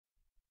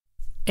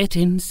Et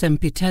in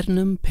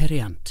Sempiternum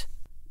Pereant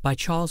by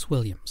Charles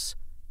Williams,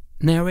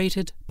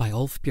 narrated by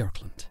Ulf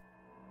Bjorkland.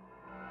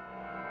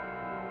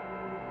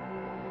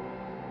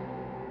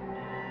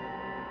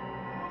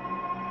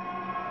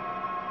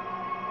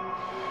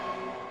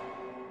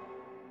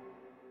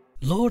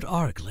 Lord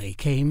Arglay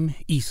came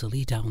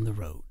easily down the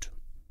road.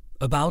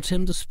 About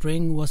him the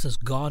spring was as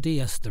gaudy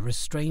as the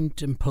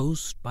restraint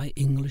imposed by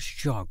English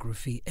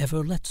geography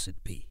ever lets it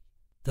be.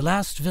 The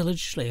last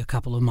village lay a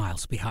couple of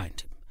miles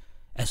behind him.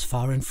 As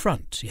far in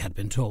front, he had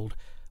been told,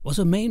 was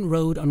a main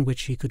road on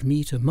which he could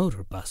meet a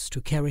motor bus to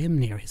carry him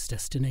near his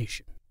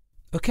destination.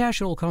 A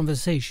casual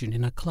conversation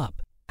in a club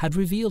had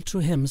revealed to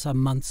him some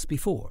months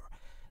before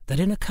that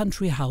in a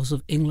country house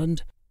of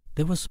England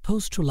there were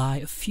supposed to lie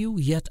a few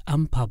yet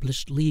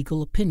unpublished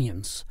legal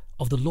opinions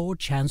of the Lord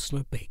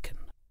Chancellor Bacon.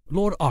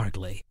 Lord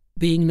Arglay,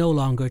 being no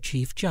longer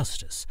Chief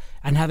Justice,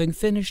 and having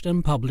finished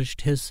and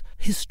published his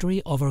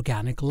History of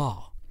Organic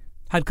Law,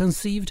 had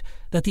conceived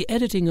that the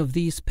editing of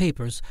these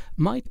papers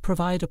might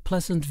provide a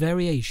pleasant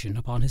variation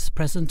upon his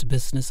present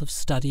business of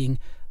studying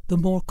the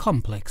more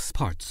complex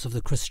parts of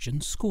the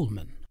Christian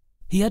schoolman.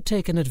 He had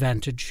taken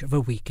advantage of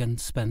a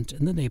weekend spent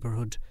in the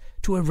neighbourhood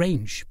to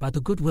arrange, by the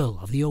goodwill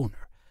of the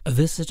owner, a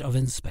visit of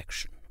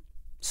inspection,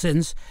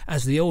 since,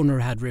 as the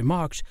owner had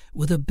remarked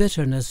with a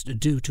bitterness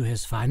due to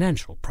his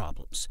financial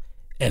problems,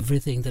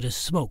 everything that is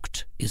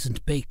smoked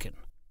isn't bacon.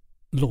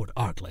 Lord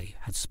Arglay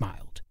had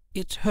smiled.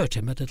 It hurt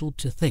him a little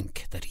to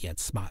think that he had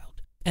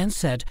smiled, and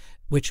said,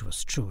 which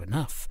was true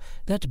enough,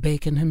 that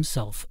Bacon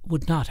himself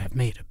would not have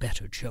made a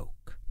better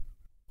joke.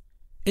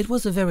 It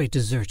was a very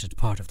deserted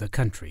part of the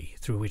country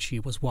through which he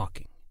was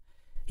walking.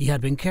 He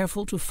had been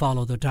careful to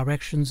follow the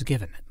directions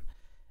given him,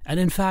 and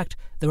in fact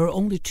there were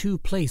only two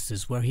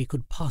places where he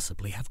could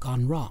possibly have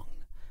gone wrong,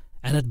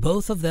 and at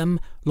both of them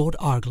Lord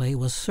Arglay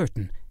was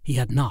certain he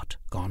had not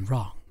gone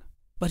wrong.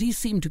 But he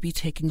seemed to be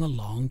taking a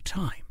long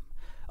time,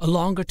 a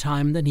longer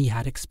time than he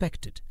had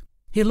expected.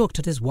 He looked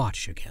at his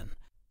watch again,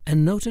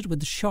 and noted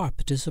with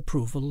sharp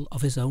disapproval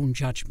of his own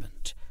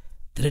judgment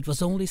that it was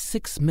only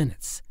 6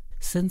 minutes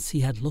since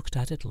he had looked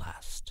at it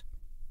last.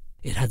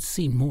 It had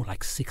seemed more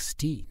like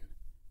 16.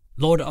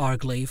 Lord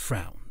Arglay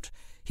frowned.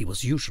 He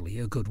was usually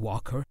a good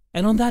walker,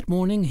 and on that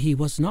morning he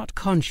was not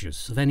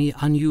conscious of any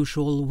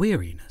unusual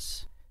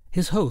weariness.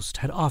 His host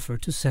had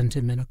offered to send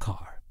him in a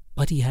car,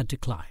 but he had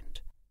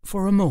declined.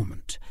 For a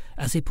moment,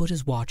 as he put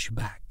his watch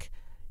back,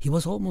 he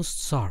was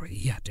almost sorry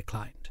he had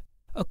declined.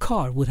 A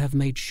car would have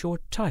made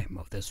short time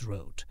of this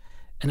road,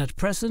 and at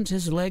present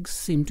his legs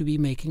seemed to be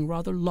making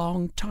rather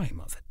long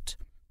time of it.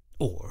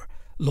 Or,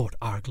 Lord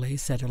Arglay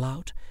said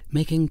aloud,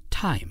 making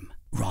time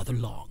rather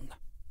long.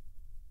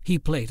 He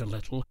played a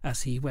little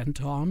as he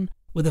went on,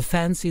 with a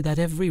fancy that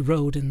every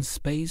road in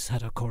space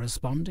had a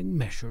corresponding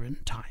measure in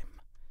time,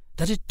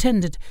 that it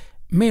tended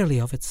merely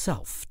of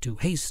itself to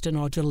hasten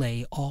or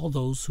delay all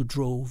those who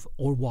drove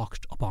or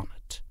walked upon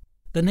it.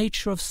 The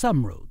nature of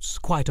some roads,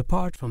 quite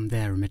apart from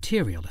their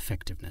material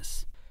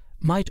effectiveness,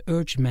 might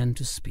urge men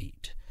to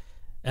speed,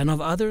 and of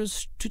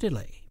others to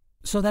delay,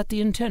 so that the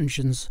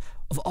intentions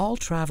of all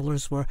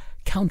travellers were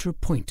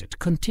counterpointed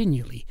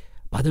continually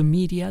by the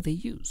media they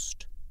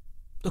used.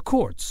 The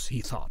courts,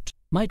 he thought,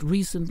 might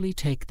reasonably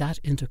take that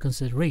into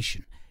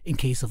consideration in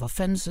case of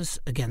offences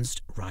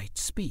against right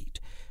speed,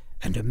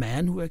 and a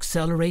man who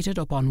accelerated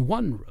upon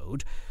one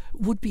road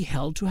would be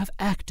held to have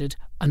acted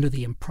under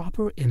the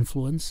improper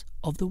influence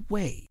of the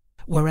way,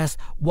 whereas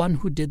one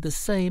who did the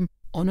same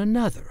on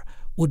another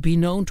would be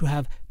known to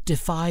have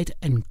defied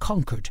and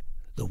conquered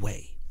the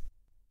way.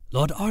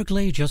 Lord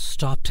Arglay just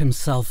stopped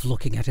himself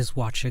looking at his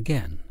watch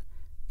again.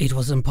 It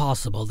was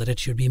impossible that it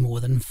should be more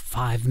than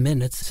 5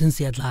 minutes since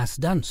he had last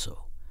done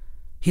so.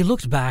 He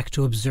looked back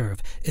to observe,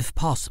 if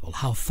possible,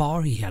 how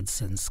far he had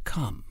since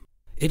come.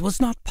 It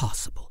was not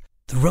possible.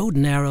 The road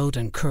narrowed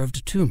and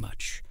curved too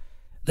much.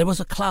 There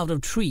was a cloud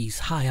of trees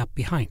high up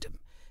behind him.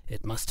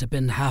 It must have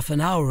been half an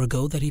hour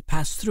ago that he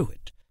passed through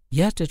it.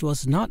 Yet it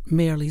was not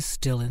merely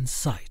still in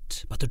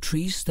sight, but the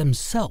trees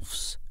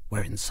themselves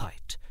were in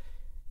sight.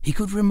 He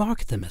could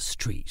remark them as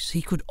trees.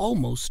 He could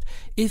almost,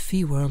 if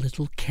he were a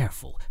little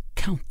careful,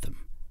 count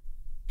them.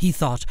 He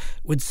thought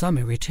with some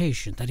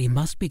irritation that he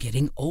must be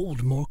getting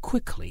old more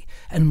quickly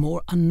and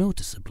more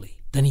unnoticeably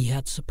than he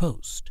had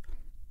supposed.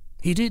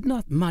 He did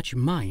not much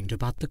mind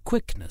about the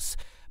quickness,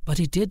 but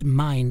he did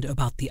mind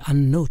about the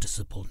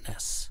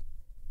unnoticeableness.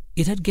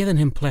 It had given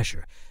him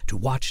pleasure to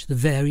watch the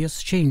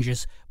various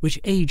changes which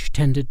age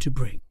tended to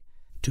bring,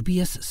 to be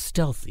as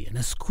stealthy and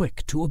as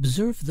quick to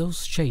observe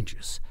those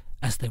changes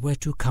as they were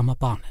to come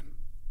upon him.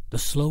 The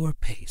slower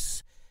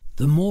pace,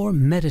 the more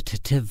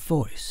meditative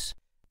voice,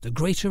 the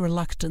greater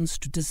reluctance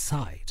to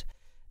decide,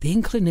 the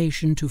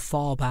inclination to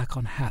fall back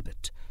on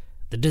habit,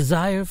 the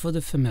desire for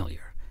the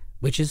familiar,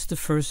 which is the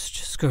first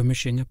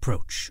skirmishing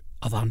approach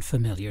of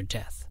unfamiliar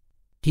death.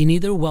 He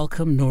neither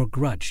welcomed nor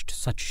grudged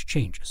such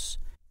changes.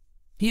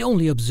 He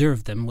only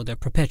observed them with a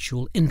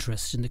perpetual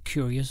interest in the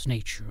curious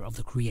nature of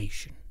the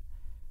creation.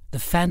 The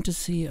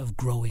fantasy of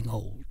growing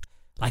old,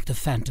 like the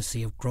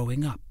fantasy of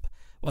growing up,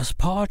 was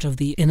part of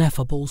the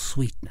ineffable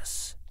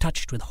sweetness,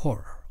 touched with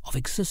horror, of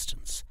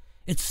existence,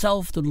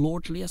 itself the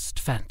lordliest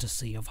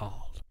fantasy of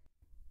all.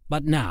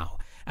 But now,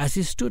 as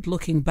he stood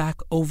looking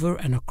back over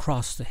and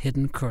across the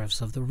hidden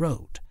curves of the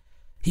road,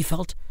 he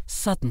felt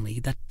suddenly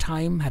that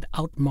time had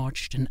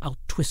outmarched and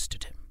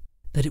outtwisted him,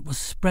 that it was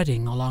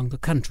spreading along the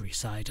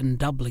countryside and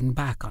doubling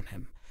back on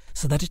him,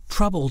 so that it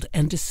troubled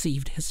and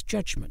deceived his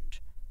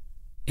judgment.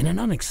 In an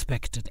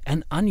unexpected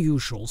and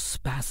unusual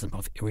spasm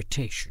of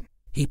irritation,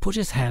 he put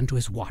his hand to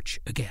his watch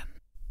again.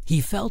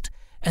 He felt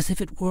as if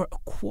it were a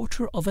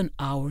quarter of an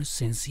hour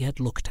since he had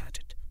looked at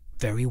it.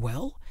 Very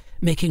well,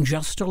 making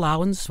just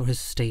allowance for his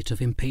state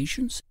of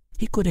impatience,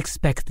 he could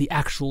expect the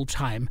actual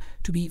time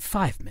to be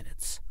 5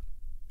 minutes.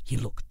 He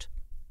looked.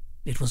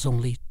 It was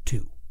only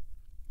 2.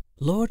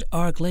 Lord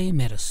Arglay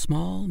made a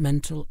small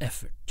mental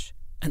effort,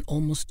 and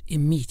almost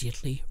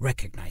immediately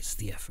recognized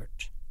the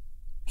effort.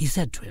 He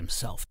said to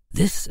himself,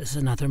 "This is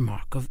another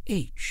mark of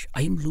age.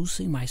 I am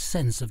losing my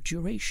sense of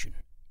duration."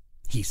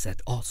 He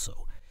said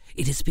also,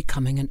 "It is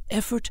becoming an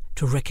effort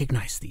to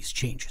recognize these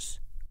changes."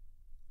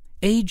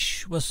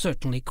 Age was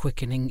certainly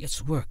quickening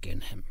its work in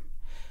him.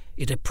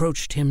 It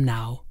approached him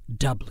now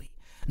doubly.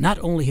 Not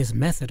only his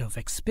method of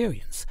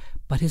experience,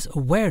 but his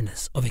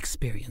awareness of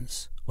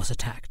experience was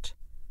attacked.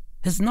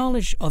 His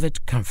knowledge of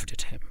it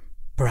comforted him,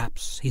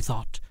 perhaps, he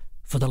thought,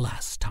 for the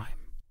last time.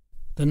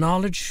 The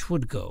knowledge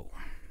would go.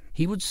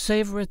 He would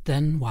savor it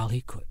then while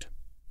he could.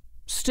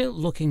 Still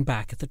looking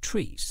back at the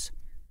trees.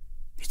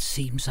 "It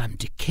seems I'm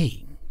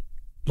decaying,"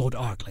 Lord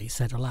Arglay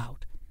said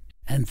aloud.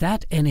 "And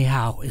that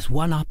anyhow is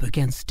one up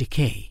against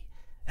decay.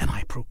 Am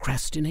I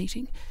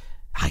procrastinating?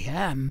 I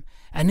am,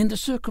 and in the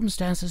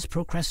circumstances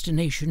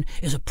procrastination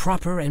is a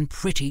proper and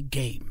pretty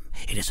game.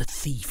 It is a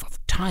thief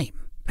of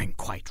time, and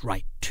quite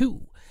right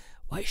too.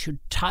 Why should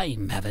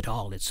time have it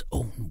all its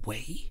own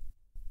way?"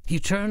 He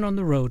turned on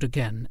the road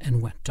again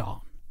and went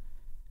on.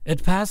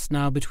 It passed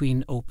now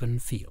between open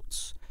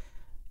fields.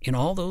 In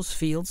all those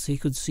fields he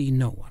could see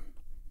no one.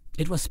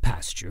 It was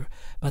pasture,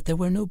 but there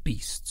were no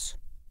beasts.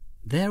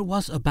 There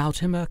was about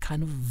him a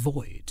kind of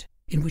void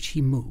in which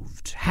he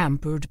moved,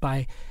 hampered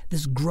by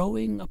this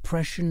growing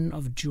oppression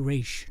of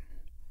duration.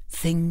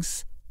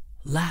 Things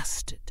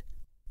lasted.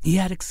 He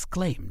had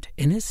exclaimed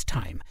in his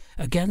time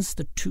against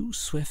the too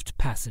swift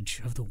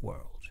passage of the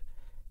world.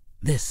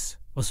 This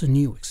was a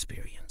new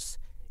experience.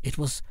 It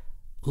was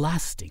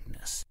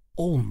lastingness.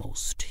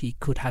 Almost, he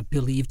could have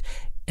believed,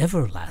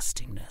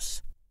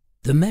 everlastingness.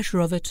 The measure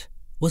of it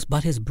was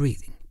but his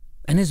breathing,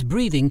 and his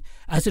breathing,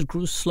 as it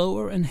grew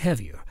slower and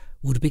heavier,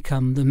 would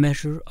become the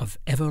measure of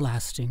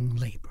everlasting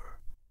labor.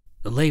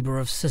 The labor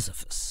of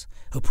Sisyphus,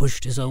 who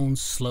pushed his own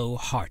slow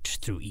heart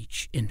through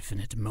each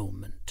infinite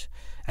moment,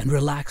 and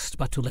relaxed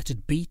but to let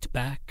it beat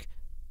back,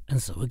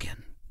 and so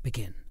again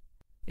begin.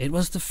 It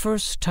was the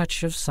first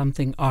touch of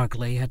something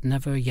Arglay had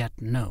never yet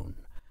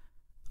known,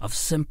 of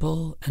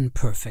simple and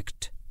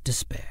perfect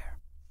despair.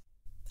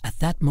 At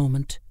that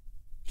moment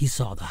he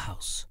saw the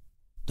house.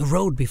 The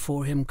road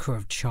before him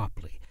curved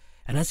sharply,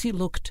 and as he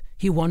looked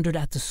he wondered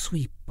at the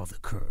sweep of the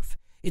curve.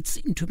 It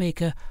seemed to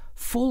make a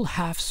full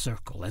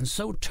half-circle and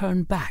so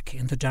turn back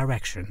in the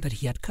direction that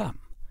he had come.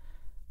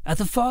 At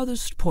the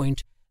farthest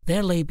point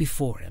there lay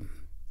before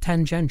him,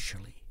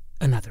 tangentially,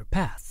 another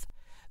path.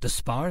 The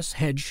sparse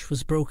hedge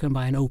was broken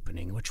by an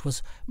opening which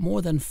was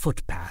more than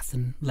footpath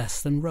and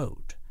less than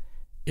road.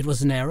 It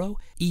was narrow,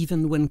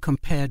 even when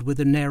compared with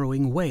the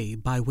narrowing way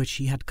by which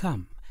he had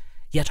come,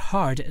 yet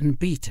hard and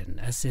beaten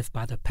as if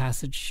by the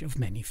passage of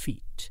many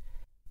feet.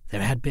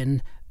 There had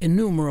been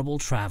innumerable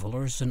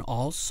travellers, and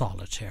all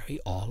solitary,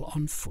 all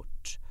on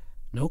foot.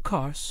 No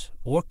cars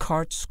or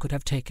carts could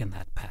have taken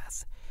that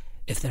path.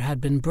 If there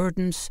had been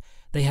burdens,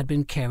 they had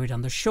been carried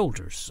on the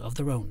shoulders of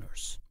their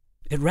owners.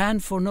 It ran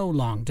for no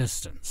long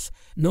distance.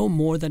 No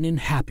more than in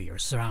happier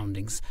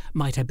surroundings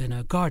might have been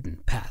a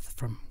garden path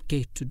from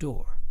gate to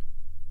door.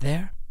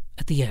 There,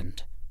 at the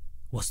end,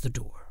 was the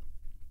door.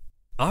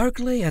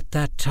 Arglay at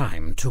that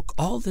time took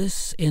all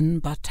this in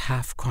but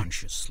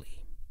half-consciously.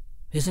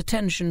 His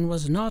attention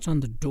was not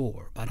on the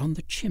door, but on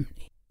the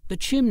chimney. The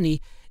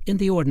chimney, in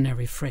the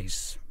ordinary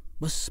phrase,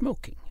 was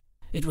smoking.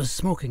 It was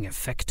smoking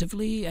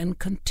effectively and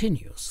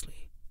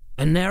continuously.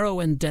 A narrow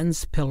and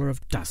dense pillar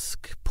of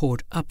dusk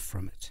poured up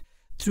from it,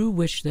 through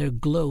which there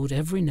glowed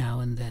every now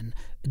and then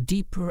a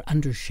deeper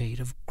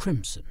undershade of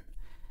crimson,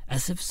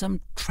 as if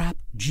some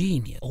trapped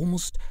genius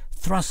almost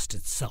thrust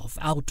itself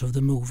out of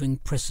the moving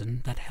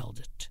prison that held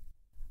it.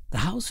 The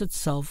house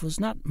itself was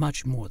not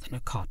much more than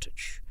a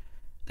cottage.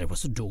 There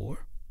was a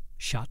door,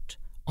 shut,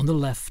 on the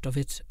left of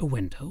it a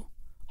window,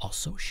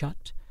 also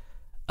shut,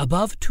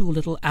 above 2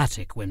 little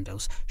attic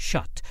windows,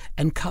 shut,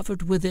 and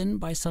covered within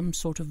by some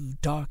sort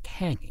of dark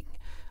hanging,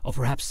 or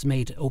perhaps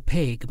made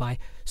opaque by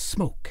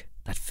smoke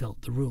that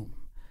filled the room.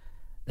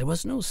 There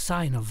was no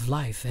sign of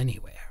life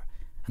anywhere,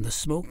 and the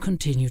smoke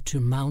continued to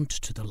mount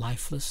to the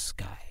lifeless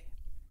sky.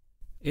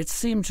 It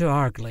seemed to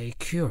Arglay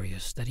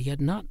curious that he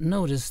had not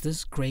noticed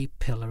this grey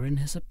pillar in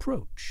his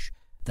approach,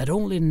 that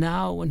only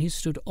now, when he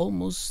stood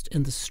almost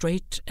in the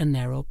straight and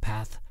narrow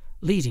path,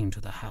 leading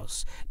to the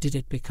house did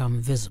it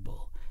become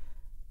visible,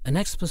 an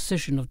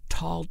exposition of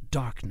tall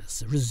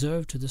darkness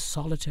reserved to the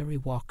solitary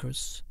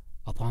walkers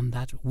upon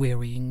that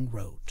wearying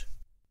road.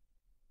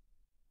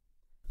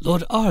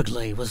 Lord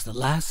Arglay was the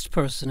last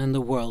person in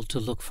the world to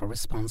look for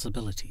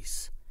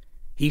responsibilities.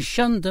 He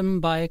shunned them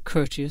by a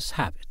courteous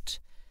habit.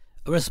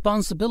 A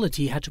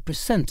responsibility had to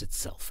present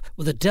itself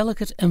with a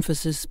delicate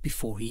emphasis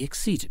before he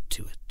acceded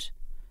to it.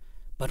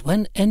 But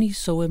when any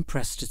so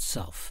impressed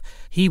itself,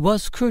 he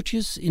was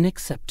courteous in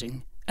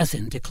accepting as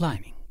in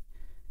declining.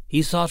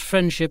 He sought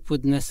friendship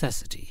with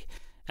necessity,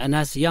 and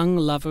as young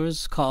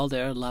lovers call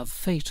their love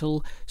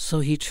fatal, so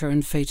he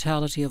turned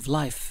fatality of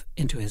life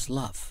into his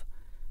love.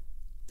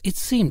 It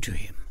seemed to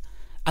him,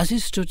 as he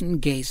stood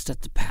and gazed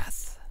at the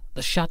path,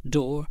 the shut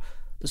door,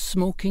 the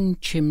smoking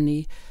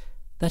chimney,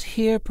 that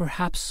here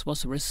perhaps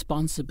was a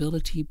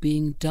responsibility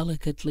being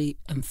delicately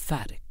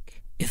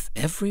emphatic. If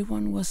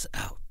everyone was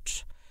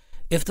out,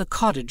 if the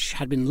cottage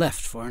had been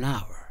left for an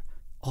hour,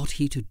 ought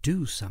he to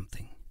do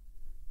something?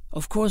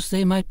 Of course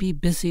they might be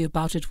busy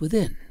about it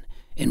within,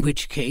 in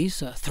which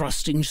case a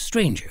thrusting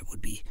stranger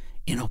would be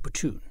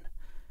inopportune.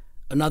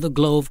 Another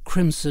glow of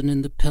crimson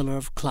in the pillar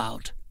of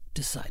cloud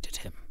decided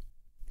him.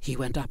 He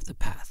went up the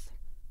path.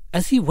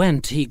 As he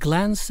went, he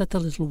glanced at the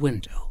little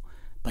window,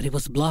 but it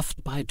was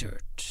bluffed by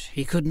dirt.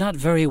 He could not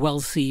very well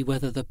see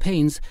whether the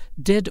panes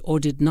did or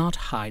did not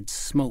hide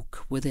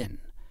smoke within.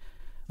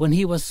 When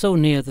he was so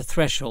near the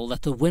threshold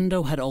that the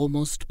window had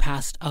almost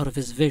passed out of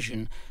his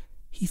vision,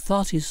 he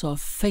thought he saw a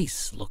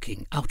face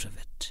looking out of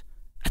it,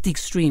 at the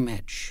extreme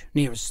edge,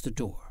 nearest the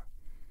door.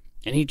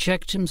 And he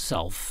checked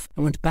himself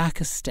and went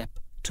back a step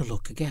to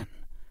look again.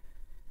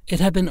 It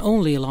had been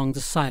only along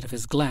the side of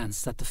his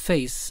glance that the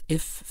face,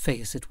 if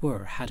face it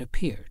were, had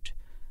appeared,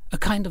 a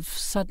kind of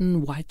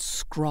sudden white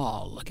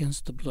scrawl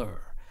against the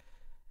blur,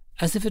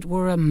 as if it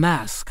were a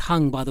mask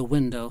hung by the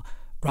window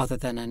rather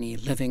than any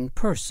living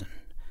person,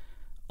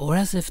 or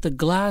as if the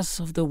glass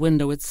of the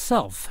window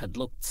itself had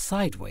looked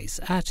sideways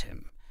at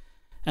him,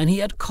 and he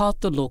had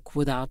caught the look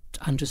without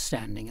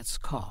understanding its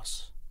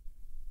cause.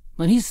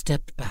 When he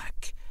stepped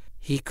back,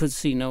 he could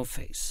see no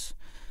face.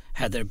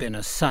 Had there been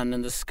a sun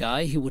in the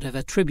sky, he would have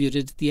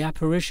attributed the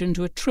apparition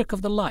to a trick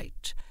of the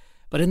light.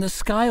 But in the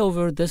sky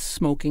over this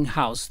smoking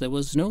house there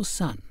was no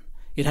sun.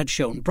 It had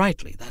shone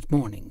brightly that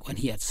morning when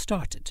he had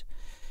started.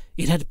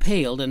 It had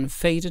paled and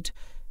faded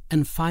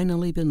and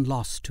finally been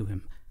lost to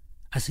him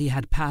as he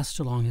had passed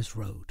along his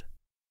road.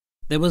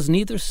 There was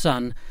neither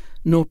sun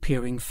nor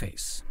peering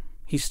face.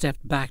 He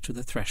stepped back to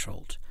the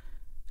threshold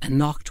and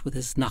knocked with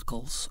his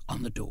knuckles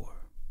on the door.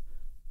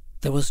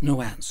 There was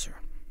no answer.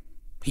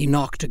 He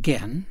knocked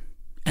again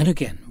and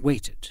again,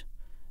 waited,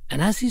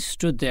 and as he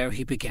stood there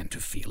he began to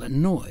feel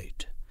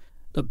annoyed.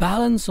 The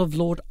balance of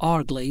Lord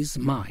Arglay's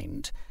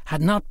mind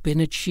had not been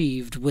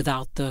achieved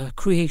without the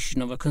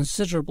creation of a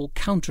considerable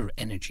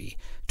counter-energy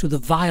to the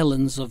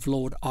violence of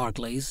Lord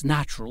Arglay's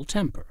natural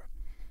temper.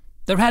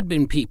 There had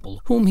been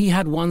people whom he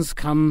had once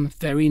come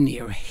very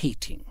near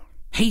hating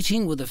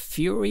with a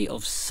fury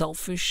of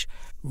selfish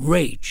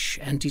rage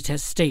and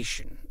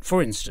detestation,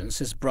 for instance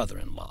his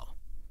brother-in-law.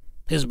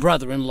 His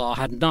brother-in-law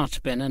had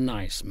not been a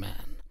nice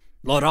man.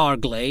 Lord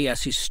Arglay,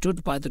 as he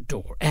stood by the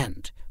door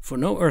and, for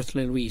no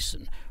earthly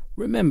reason,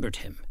 remembered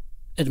him,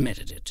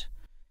 admitted it.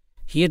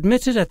 He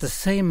admitted at the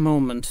same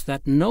moment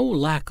that no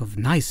lack of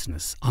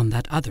niceness on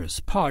that other's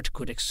part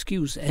could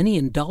excuse any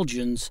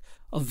indulgence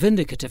of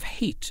vindicative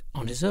hate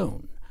on his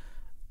own,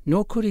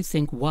 nor could he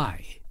think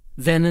why,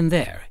 then and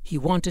there, he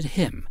wanted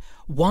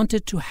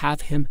to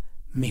have him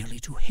merely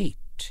to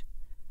hate.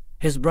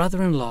 His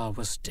brother-in-law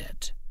was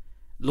dead.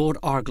 Lord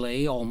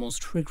Arglay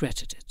almost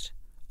regretted it.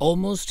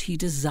 Almost he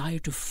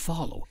desired to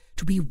follow,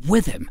 to be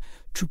with him,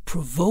 to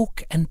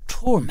provoke and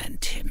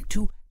torment him,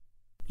 to...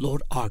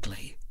 Lord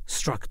Arglay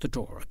struck the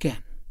door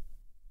again.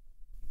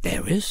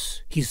 "There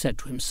is," he said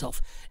to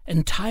himself,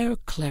 "entire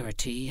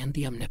clarity and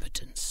the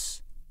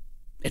omnipotence."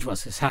 It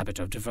was his habit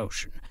of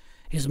devotion,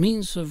 his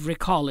means of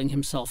recalling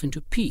himself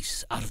into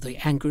peace out of the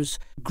angers,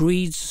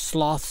 greeds,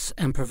 sloths,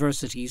 and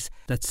perversities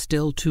that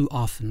still too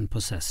often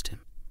possessed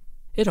him.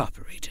 It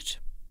operated.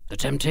 The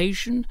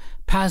temptation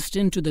passed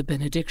into the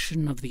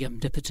benediction of the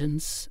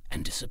omnipotence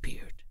and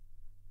disappeared.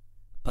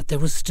 But there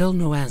was still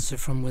no answer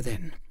from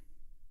within.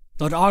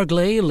 Lord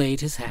Arglay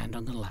laid his hand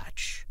on the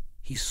latch.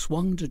 He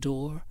swung the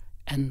door,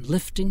 and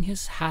lifting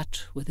his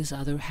hat with his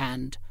other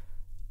hand,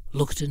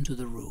 looked into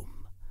the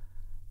room.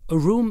 A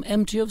room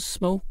empty of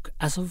smoke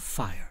as of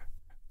fire,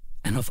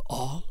 and of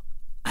all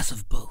as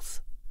of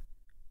both.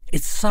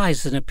 Its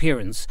size and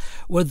appearance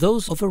were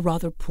those of a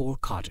rather poor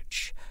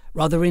cottage,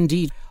 rather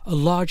indeed a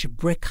large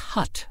brick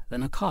hut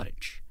than a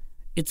cottage.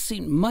 It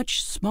seemed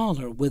much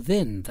smaller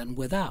within than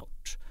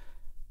without.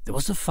 There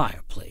was a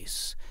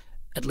fireplace.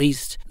 At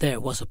least there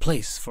was a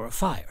place for a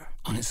fire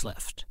on his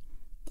left.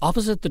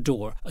 Opposite the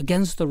door,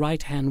 against the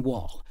right-hand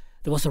wall,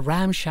 there was a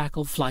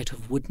ramshackle flight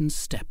of wooden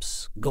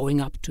steps going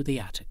up to the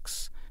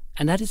attics,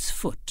 and at its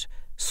foot,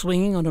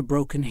 swinging on a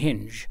broken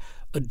hinge,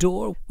 a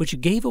door which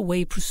gave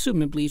away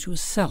presumably to a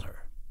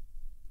cellar.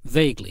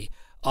 Vaguely,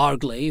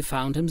 Arglay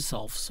found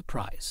himself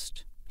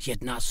surprised. He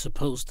had not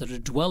supposed that a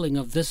dwelling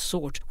of this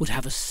sort would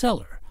have a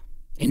cellar.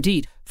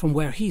 Indeed, from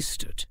where he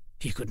stood,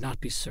 he could not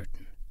be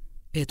certain.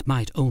 It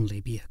might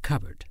only be a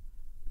cupboard.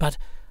 But,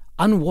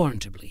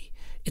 unwarrantably,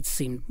 it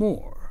seemed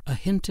more a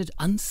hinted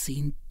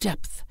unseen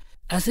depth,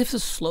 as if the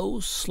slow,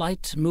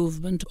 slight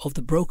movement of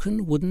the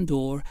broken wooden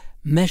door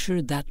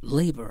measured that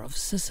labor of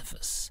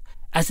Sisyphus,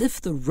 as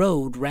if the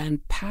road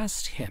ran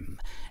past him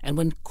and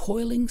went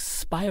coiling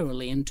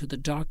spirally into the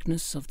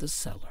darkness of the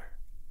cellar.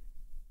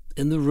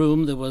 In the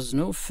room there was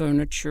no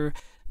furniture,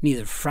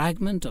 neither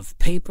fragment of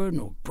paper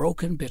nor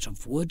broken bit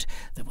of wood.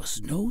 There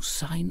was no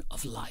sign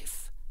of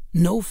life,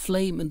 no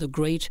flame in the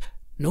grate,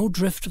 no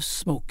drift of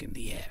smoke in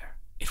the air.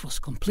 It was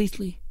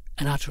completely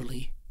and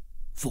utterly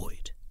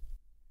void.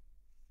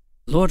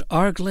 Lord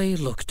Arglay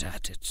looked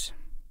at it.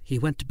 He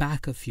went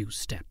back a few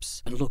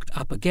steps and looked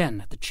up again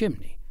at the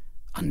chimney.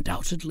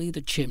 Undoubtedly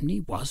the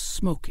chimney was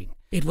smoking.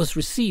 It was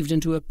received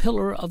into a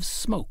pillar of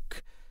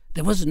smoke.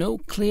 There was no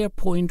clear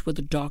point where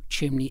the dark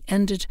chimney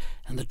ended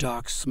and the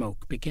dark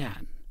smoke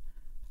began.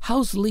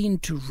 House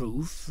leaned to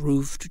roof,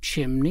 roof to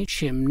chimney,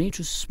 chimney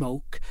to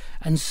smoke,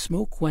 and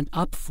smoke went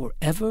up for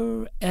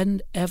ever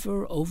and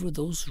ever over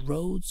those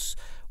roads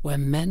where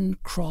men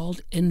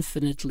crawled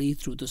infinitely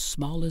through the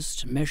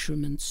smallest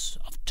measurements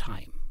of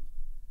time.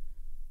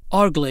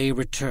 Arglay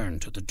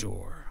returned to the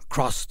door,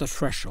 crossed the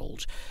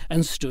threshold,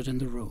 and stood in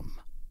the room,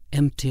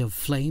 empty of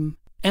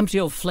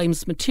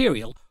flame's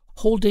material,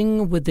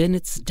 holding within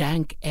its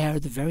dank air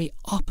the very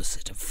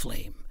opposite of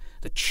flame,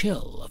 the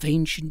chill of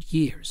ancient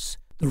years.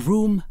 The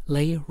room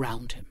lay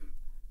round him.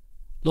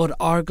 Lord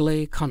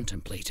Arglay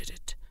contemplated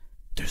it.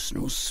 "There's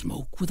no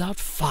smoke without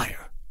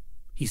fire,"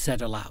 he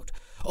said aloud.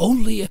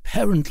 "Only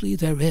apparently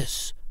there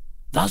is.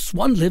 Thus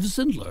one lives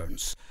and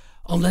learns,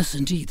 unless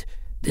indeed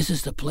this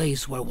is the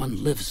place where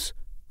one lives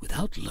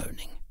without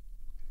learning."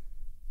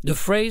 The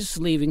phrase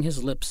leaving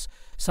his lips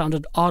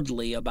sounded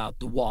oddly about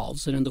the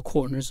walls and in the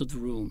corners of the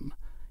room.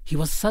 He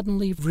was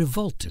suddenly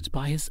revolted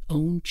by his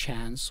own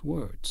chance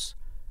words.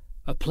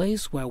 A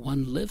place where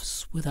one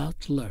lives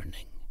without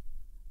learning,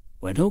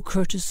 where no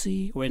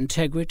courtesy or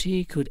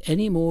integrity could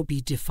any more be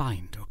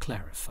defined or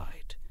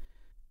clarified.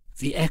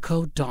 The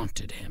echo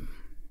daunted him.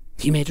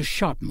 He made a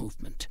sharp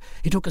movement.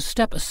 He took a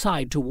step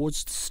aside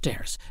towards the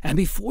stairs, and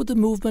before the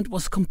movement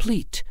was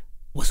complete,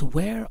 was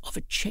aware of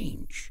a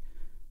change.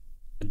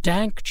 The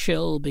dank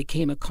chill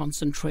became a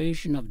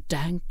concentration of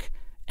dank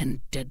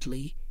and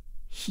deadly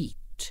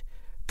heat,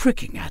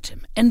 pricking at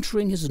him,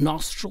 entering his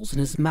nostrils and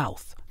his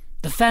mouth.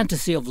 The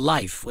fantasy of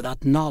life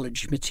without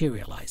knowledge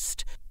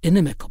materialized,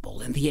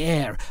 inimical in the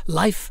air,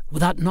 life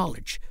without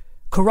knowledge,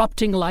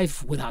 corrupting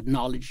life without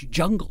knowledge,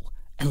 jungle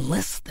and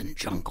less than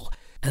jungle.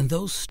 And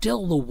though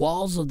still the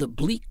walls of the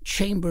bleak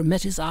chamber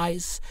met his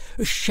eyes,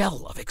 a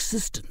shell of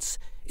existence,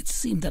 it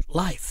seemed that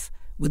life,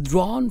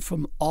 withdrawn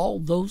from all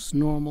those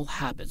normal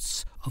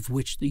habits of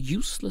which the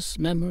useless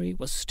memory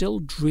was still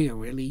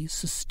drearily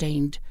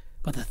sustained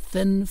by the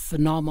thin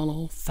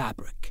phenomenal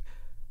fabric,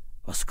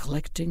 was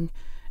collecting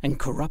and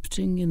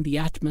corrupting in the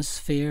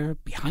atmosphere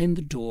behind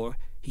the door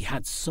he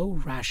had so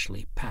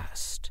rashly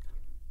passed,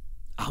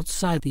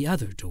 outside the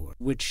other door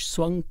which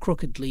swung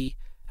crookedly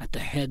at the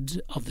head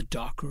of the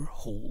darker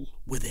hole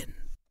within.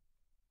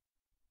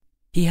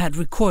 He had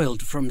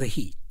recoiled from the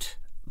heat,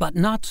 but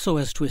not so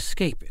as to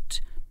escape it.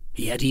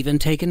 He had even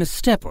taken a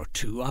step or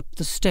two up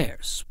the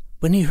stairs,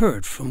 when he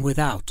heard from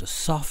without a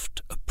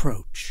soft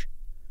approach.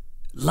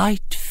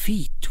 Light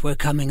feet were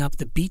coming up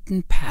the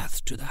beaten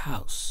path to the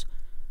house.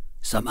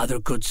 Some other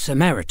good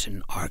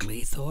Samaritan,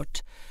 Arglay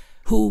thought,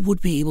 who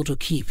would be able to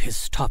keep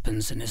his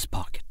tuppence in his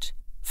pocket.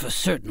 For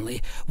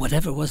certainly,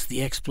 whatever was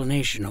the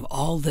explanation of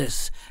all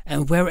this,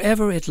 and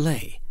wherever it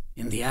lay,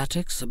 in the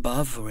attics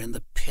above or in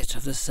the pit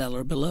of the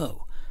cellar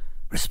below,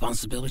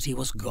 responsibility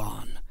was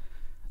gone.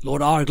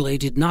 Lord Arglay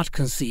did not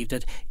conceive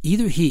that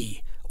either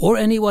he or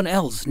anyone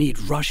else need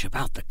rush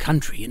about the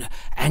country in an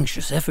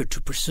anxious effort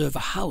to preserve a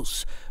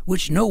house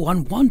which no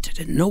one wanted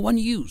and no one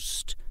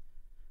used.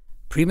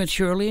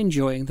 Prematurely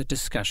enjoying the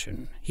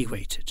discussion, he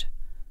waited.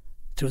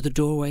 Through the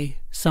doorway,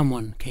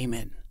 someone came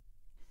in.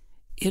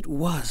 It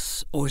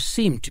was, or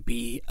seemed to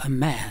be, a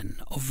man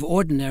of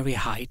ordinary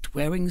height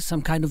wearing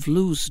some kind of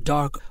loose,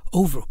 dark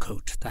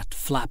overcoat that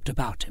flapped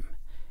about him.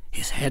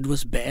 His head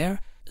was bare,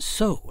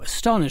 so,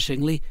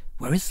 astonishingly,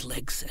 were his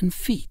legs and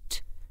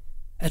feet.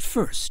 At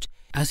first,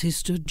 as he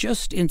stood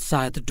just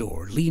inside the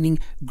door, leaning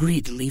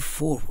greedily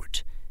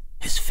forward,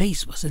 his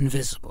face was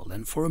invisible,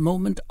 and for a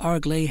moment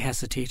Arglay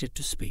hesitated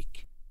to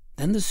speak.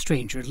 Then the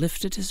stranger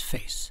lifted his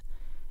face,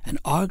 and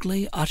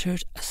Arglay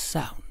uttered a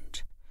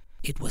sound.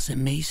 It was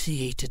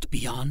emaciated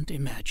beyond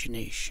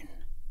imagination.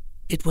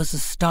 It was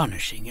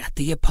astonishing at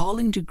the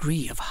appalling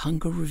degree of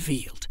hunger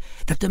revealed,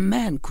 that the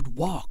man could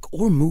walk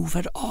or move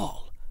at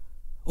all,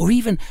 or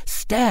even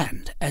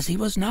stand as he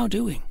was now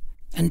doing,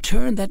 and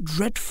turn that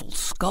dreadful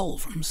skull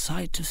from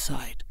side to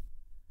side.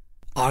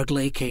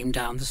 Arglay came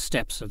down the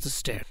steps of the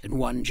stair in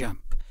one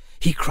jump.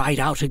 He cried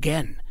out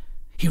again.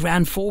 He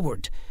ran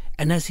forward,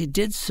 and as he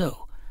did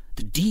so,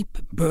 The deep,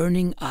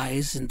 burning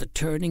eyes in the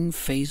turning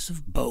face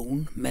of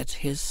bone met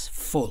his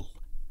full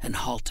and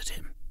halted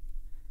him.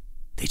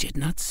 They did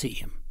not see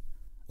him,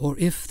 or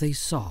if they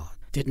saw,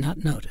 did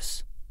not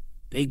notice.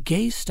 They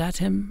gazed at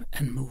him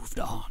and moved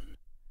on.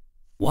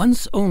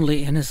 Once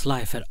only in his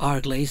life had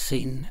Arglay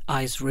seen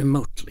eyes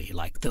remotely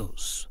like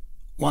those.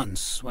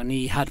 Once, when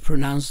he had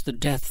pronounced the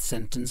death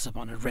sentence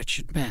upon a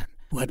wretched man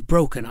who had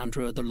broken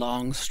under the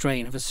long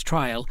strain of his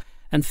trial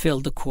and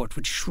filled the court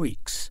with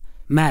shrieks.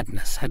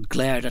 Madness had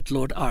glared at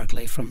Lord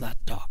Arglay from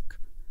that dock.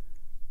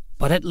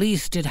 But at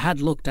least it had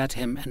looked at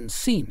him and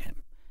seen him.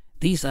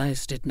 These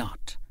eyes did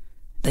not.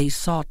 They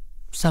sought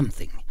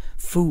something,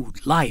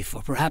 food, life,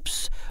 or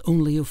perhaps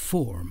only a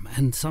form,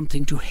 and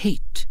something to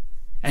hate.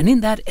 And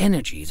in that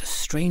energy the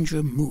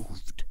stranger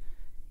moved.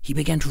 He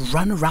began to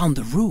run around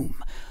the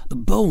room. The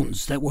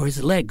bones that were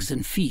his legs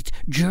and feet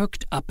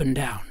jerked up and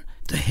down.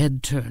 The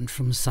head turned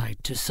from side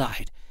to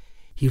side.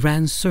 He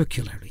ran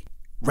circularly,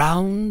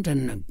 round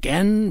and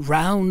again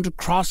round,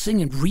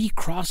 crossing and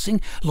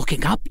recrossing,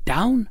 looking up,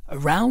 down,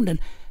 around, and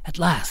at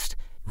last,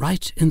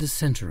 right in the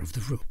center of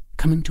the room,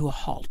 coming to a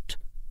halt,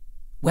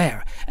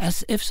 where,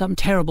 as if some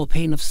terrible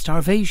pain of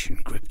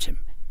starvation gripped him,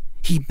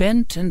 he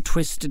bent and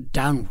twisted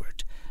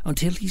downward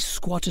until he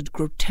squatted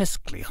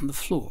grotesquely on the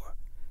floor.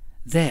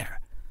 There,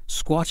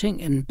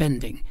 squatting and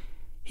bending,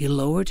 he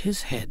lowered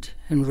his head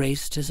and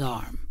raised his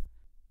arm.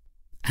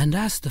 And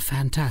as the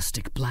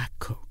fantastic black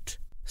coat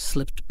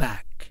slipped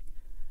back,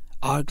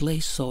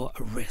 Arglay saw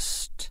a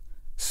wrist,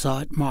 saw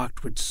it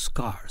marked with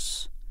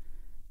scars.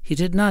 He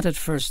did not at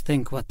first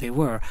think what they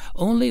were.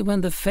 Only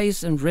when the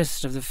face and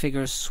wrist of the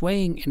figure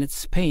swaying in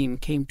its pain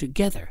came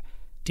together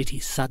did he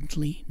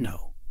suddenly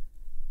know.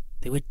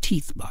 They were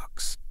teeth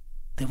marks.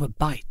 They were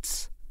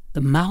bites.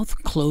 The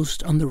mouth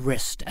closed on the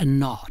wrist and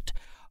gnawed.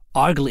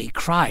 Arglay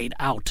cried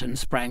out and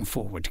sprang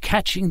forward,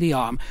 catching the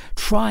arm,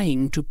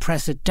 trying to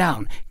press it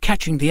down,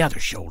 catching the other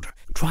shoulder,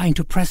 trying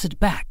to press it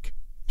back.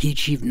 He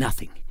achieved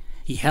nothing.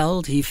 He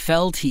held, he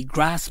felt, he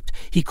grasped,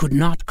 he could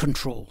not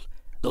control.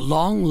 The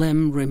long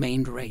limb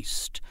remained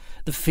raised.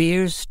 The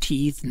fierce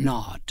teeth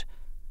gnawed.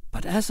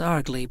 But as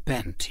Arglay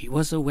bent, he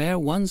was aware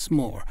once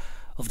more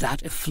of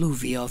that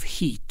effluvia of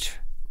heat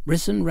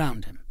risen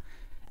round him,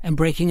 and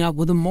breaking up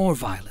with more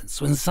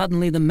violence, when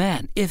suddenly the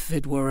man, if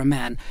it were a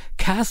man,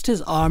 cast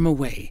his arm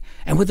away,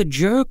 and with a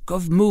jerk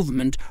of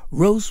movement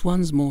rose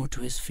once more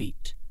to his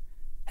feet.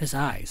 His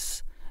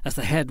eyes, as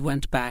the head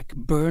went back,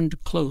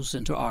 burned close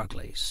into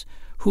Arglay's,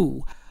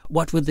 who,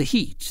 what with the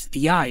heat,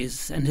 the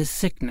eyes, and his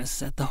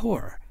sickness at the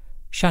horror,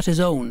 shut his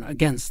own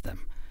against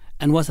them,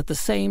 and was at the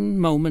same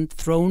moment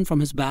thrown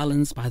from his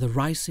balance by the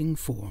rising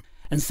form,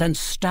 and sent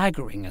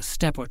staggering a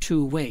step or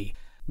two away,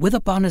 with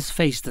upon his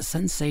face the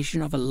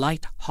sensation of a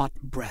light, hot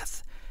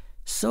breath,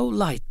 so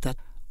light that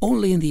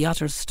only in the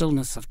utter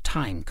stillness of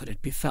time could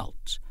it be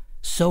felt,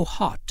 so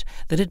hot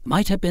that it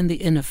might have been the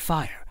inner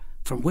fire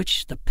from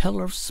which the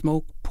pillar of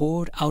smoke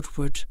poured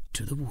outward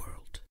to the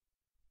world.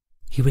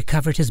 He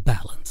recovered his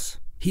balance.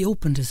 He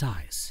opened his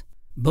eyes.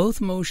 Both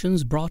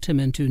motions brought him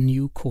into a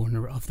new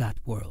corner of that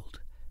world.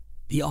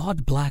 The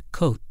odd black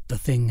coat the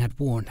thing had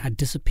worn had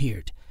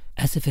disappeared,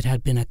 as if it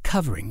had been a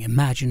covering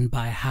imagined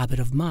by a habit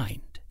of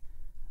mind.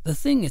 The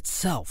thing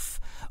itself,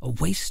 a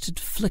wasted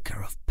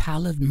flicker of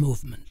pallid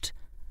movement,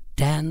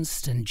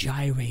 danced and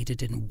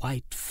gyrated in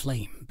white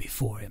flame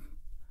before him.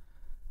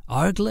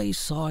 Arglay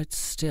saw it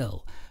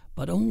still,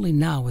 but only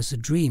now as a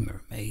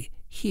dreamer may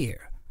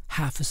hear,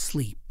 half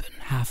asleep and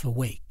half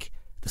awake,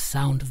 the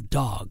sound of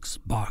dogs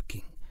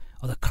barking,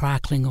 or the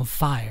crackling of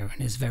fire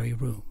in his very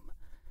room.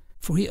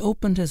 For he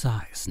opened his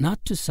eyes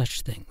not to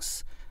such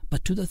things,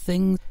 but to the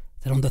thing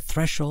that on the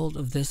threshold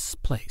of this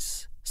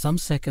place, some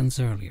seconds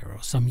earlier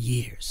or some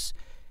years,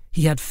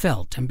 he had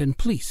felt and been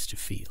pleased to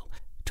feel,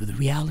 to the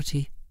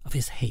reality of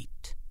his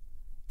hate.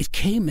 It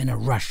came in a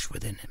rush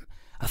within him,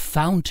 a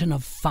fountain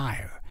of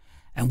fire,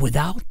 and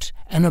without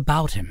and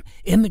about him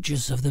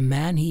images of the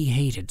man he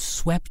hated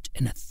swept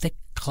in a thick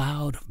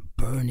cloud of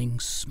burning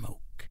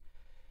smoke.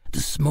 The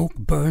smoke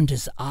burned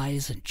his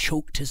eyes and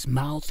choked his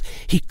mouth.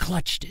 He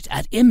clutched it,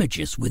 at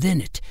images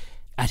within it,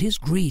 at his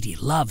greedy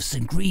loves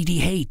and greedy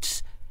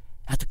hates,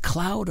 at the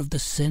cloud of the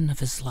sin of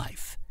his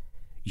life,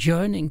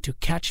 yearning to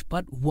catch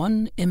but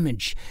one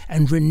image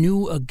and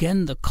renew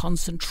again the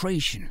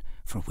concentration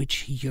for which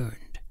he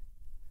yearned.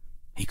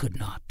 He could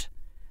not.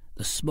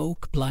 The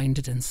smoke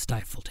blinded and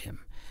stifled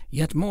him.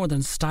 Yet more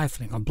than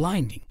stifling or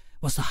blinding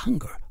was the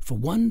hunger for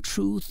one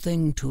true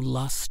thing to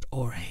lust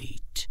or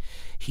hate.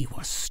 He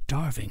was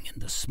starving in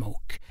the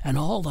smoke, and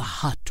all the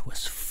hut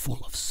was full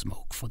of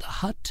smoke, for the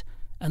hut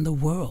and the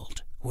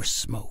world were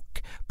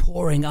smoke,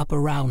 pouring up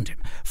around him,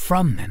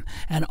 from him,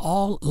 and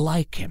all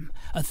like him,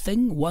 a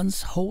thing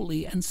once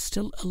holy and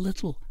still a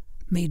little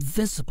made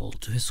visible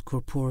to his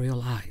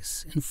corporeal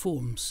eyes in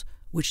forms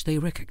which they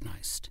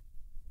recognized,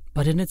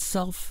 but in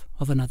itself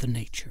of another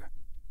nature.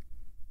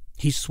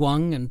 He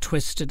swung and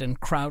twisted and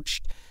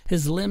crouched.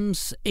 His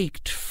limbs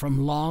ached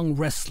from long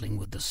wrestling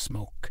with the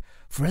smoke,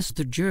 for as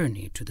the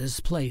journey to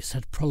this place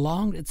had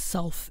prolonged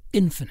itself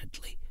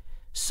infinitely,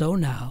 so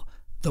now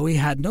Though he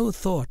had no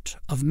thought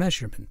of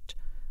measurement,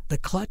 the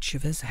clutch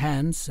of his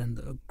hands and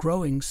the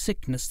growing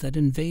sickness that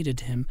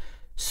invaded him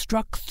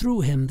struck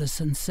through him the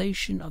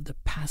sensation of the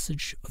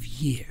passage of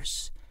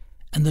years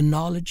and the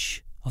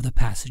knowledge of the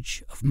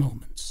passage of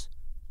moments.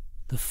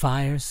 The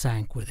fire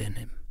sank within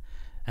him,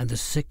 and the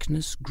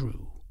sickness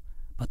grew,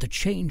 but the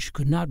change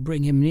could not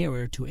bring him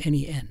nearer to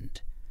any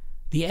end.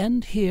 The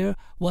end here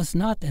was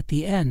not at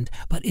the end,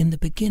 but in the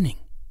beginning.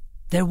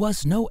 There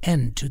was no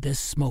end to this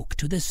smoke,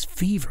 to this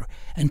fever,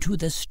 and to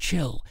this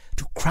chill,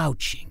 to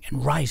crouching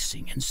and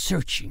rising and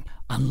searching,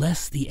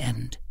 unless the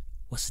end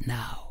was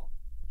now.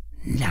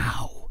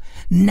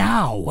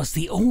 Now was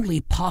the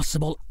only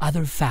possible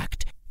other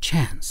fact,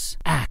 chance,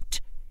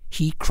 act.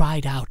 He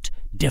cried out,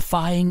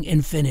 defying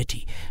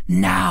infinity,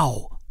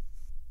 now!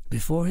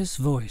 Before his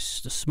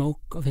voice the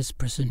smoke of his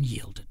prison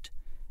yielded,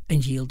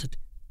 and yielded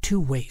two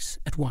ways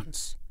at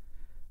once.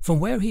 From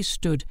where he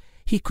stood,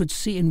 he could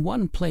see in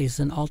one place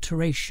an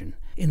alteration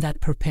in that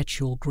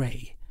perpetual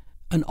grey,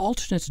 an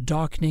alternate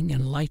darkening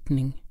and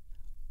lightening,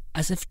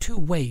 as if two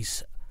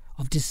ways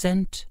of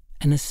descent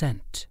and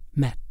ascent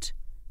met.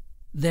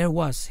 There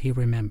was, he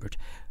remembered,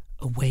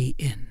 a way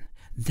in,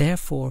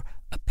 therefore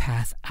a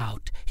path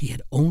out. He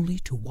had only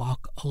to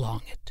walk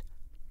along it.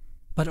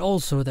 But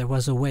also there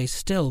was a way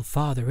still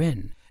farther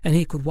in, and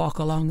he could walk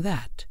along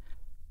that.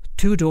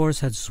 Two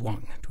doors had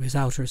swung to his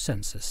outer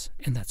senses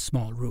in that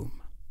small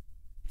room.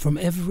 From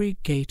every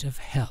gate of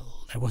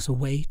hell there was a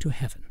way to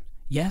heaven.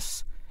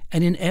 Yes,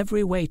 and in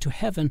every way to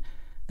heaven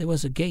there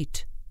was a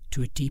gate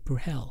to a deeper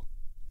hell.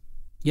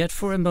 Yet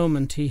for a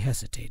moment he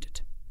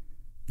hesitated.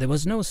 There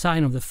was no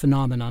sign of the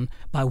phenomenon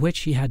by which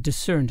he had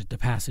discerned the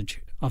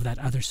passage of that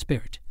other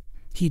spirit.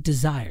 He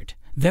desired,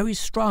 very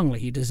strongly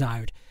he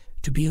desired,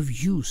 to be of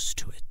use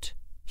to it.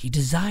 He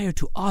desired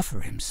to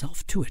offer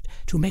himself to it,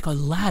 to make a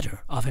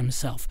ladder of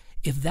himself,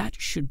 if that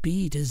should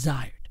be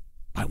desired,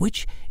 by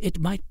which it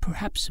might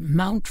perhaps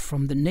mount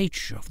from the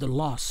nature of the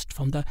lost,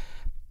 from the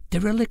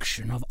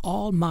dereliction of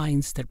all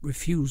minds that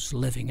refuse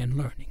living and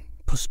learning,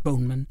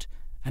 postponement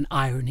and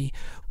irony,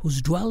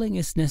 whose dwelling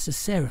is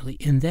necessarily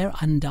in their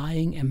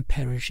undying and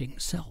perishing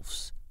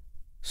selves.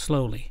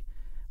 Slowly,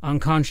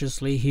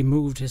 unconsciously, he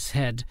moved his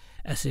head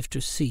as if to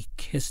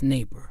seek his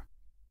neighbor.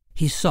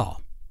 He saw,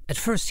 at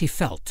first he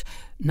felt,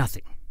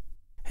 nothing.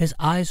 His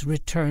eyes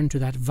returned to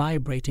that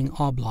vibrating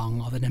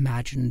oblong of an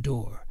imagined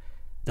door,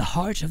 the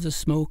heart of the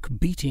smoke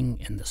beating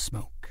in the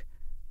smoke.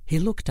 He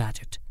looked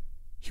at it.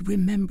 He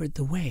remembered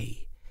the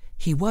way.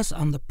 He was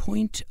on the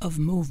point of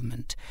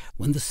movement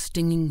when the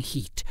stinging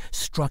heat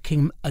struck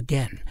him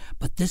again,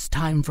 but this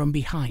time from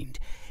behind.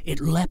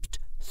 It leapt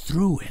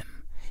through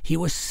him. He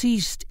was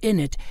seized in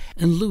it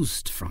and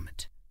loosed from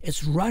it.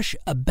 Its rush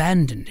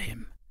abandoned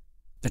him.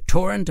 The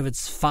torrent of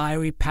its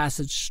fiery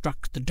passage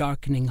struck the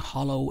darkening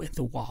hollow in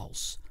the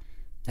walls.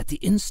 At the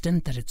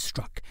instant that it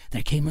struck,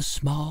 there came a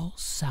small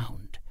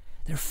sound.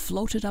 There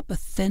floated up a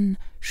thin,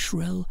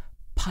 shrill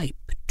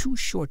pipe, too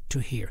short to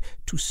hear,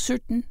 too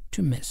certain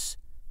to miss,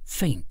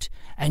 faint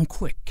and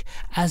quick,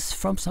 as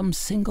from some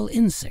single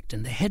insect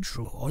in the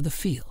hedgerow or the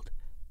field,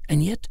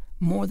 and yet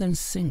more than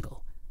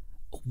single,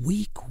 a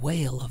weak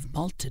wail of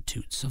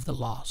multitudes of the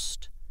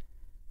lost.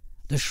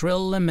 The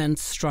shrill lament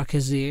struck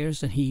his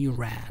ears, and he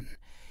ran.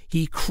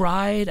 He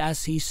cried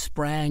as he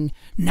sprang,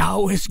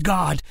 "Now is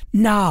God!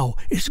 Now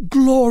is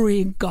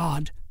glory in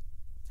God!"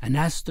 And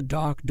as the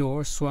dark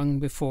door swung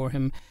before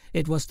him,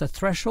 it was the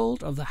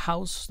threshold of the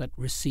house that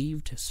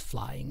received his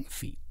flying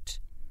feet.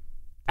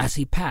 As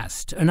he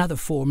passed, another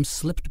form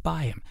slipped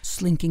by him,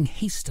 slinking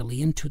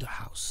hastily into the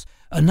house,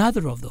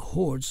 another of the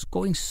hordes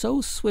going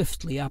so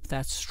swiftly up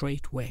that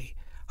straight way,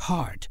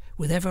 hard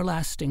with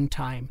everlasting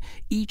time,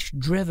 each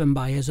driven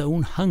by his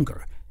own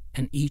hunger,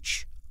 and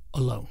each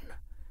alone.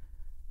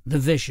 The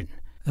vision,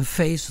 a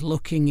face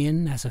looking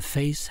in as a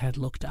face had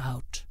looked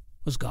out,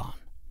 was gone.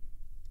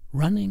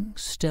 Running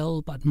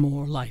still but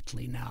more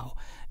lightly now,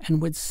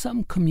 and with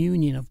some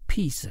communion of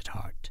peace at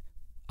heart,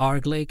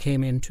 Ardley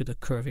came into the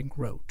curving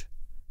road.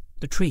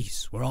 The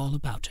trees were all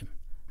about him.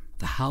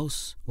 The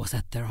house was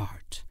at their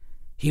heart.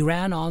 He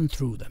ran on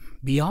through them.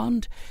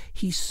 Beyond,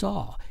 he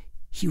saw,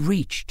 he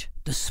reached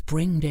the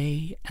spring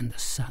day and the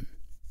sun.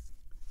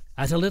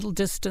 At a little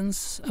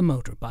distance, a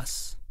motor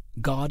bus,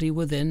 gaudy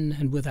within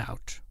and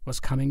without, was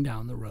coming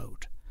down the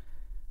road.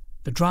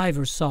 The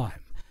driver saw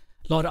him.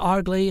 Lord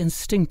Ardley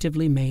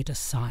instinctively made a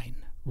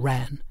sign,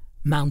 ran,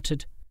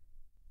 mounted.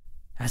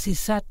 As he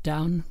sat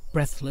down,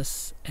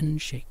 breathless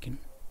and shaken,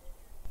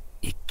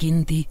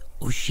 "Ikindi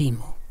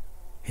Oshimo,"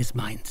 his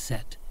mind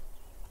said.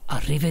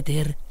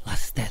 "Arriveder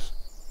lastel."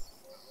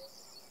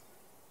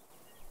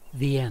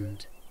 The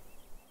end.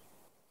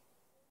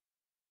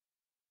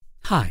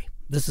 Hi,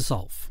 this is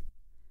Ulf.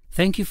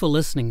 Thank you for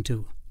listening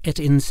to Et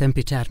in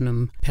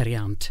Sempiternum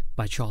Pereant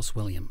by Charles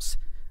Williams,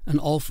 an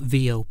Ulf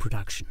VO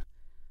production.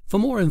 For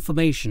more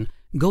information,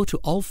 go to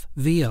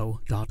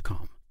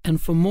ulfvo.com.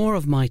 And for more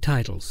of my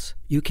titles,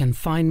 you can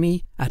find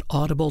me at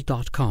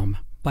audible.com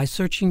by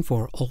searching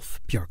for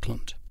Ulf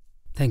Bjorkland.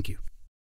 Thank you.